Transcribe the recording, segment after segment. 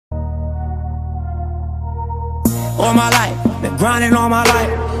All my life, been grinding all my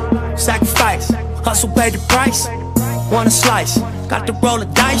life. Sacrifice, hustle paid the price. Want a slice, got to roll the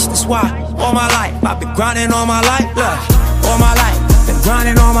dice, that's why. All my life, I've been grinding all my life. Look, all my life, been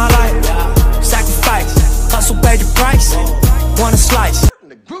grinding all my life. Sacrifice, hustle paid the price. Want a slice. In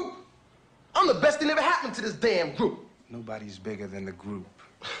the group, I'm the best thing ever happened to this damn group. Nobody's bigger than the group.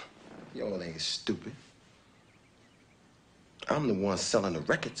 Y'all ain't stupid. I'm the one selling the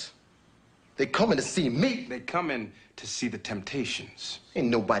records. They coming to see me. They coming to see the Temptations. Ain't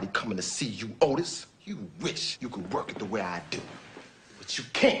nobody coming to see you, Otis. You wish you could work it the way I do. But you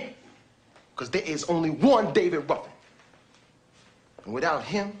can't. Because there is only one David Ruffin. And without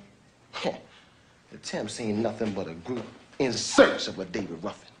him, the Temps ain't nothing but a group in search of a David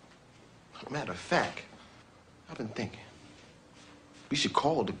Ruffin. Matter of fact, I've been thinking, we should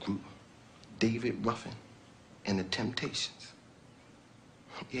call the group David Ruffin and the Temptations.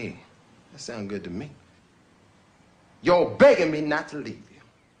 Yeah, that sounds good to me. You're begging me not to leave you,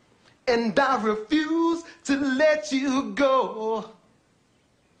 and I refuse to let you go.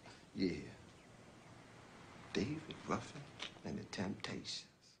 Yeah, David Ruffin and the Temptations.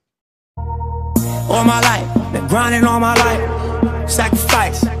 All my life, been grinding all my life.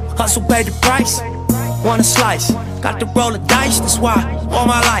 Sacrifice, hustle paid the price. Want a slice, got to roll the dice, that's why. All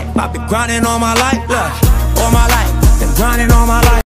my life, I've been grinding all my life. Look, all my life, been grinding all my life.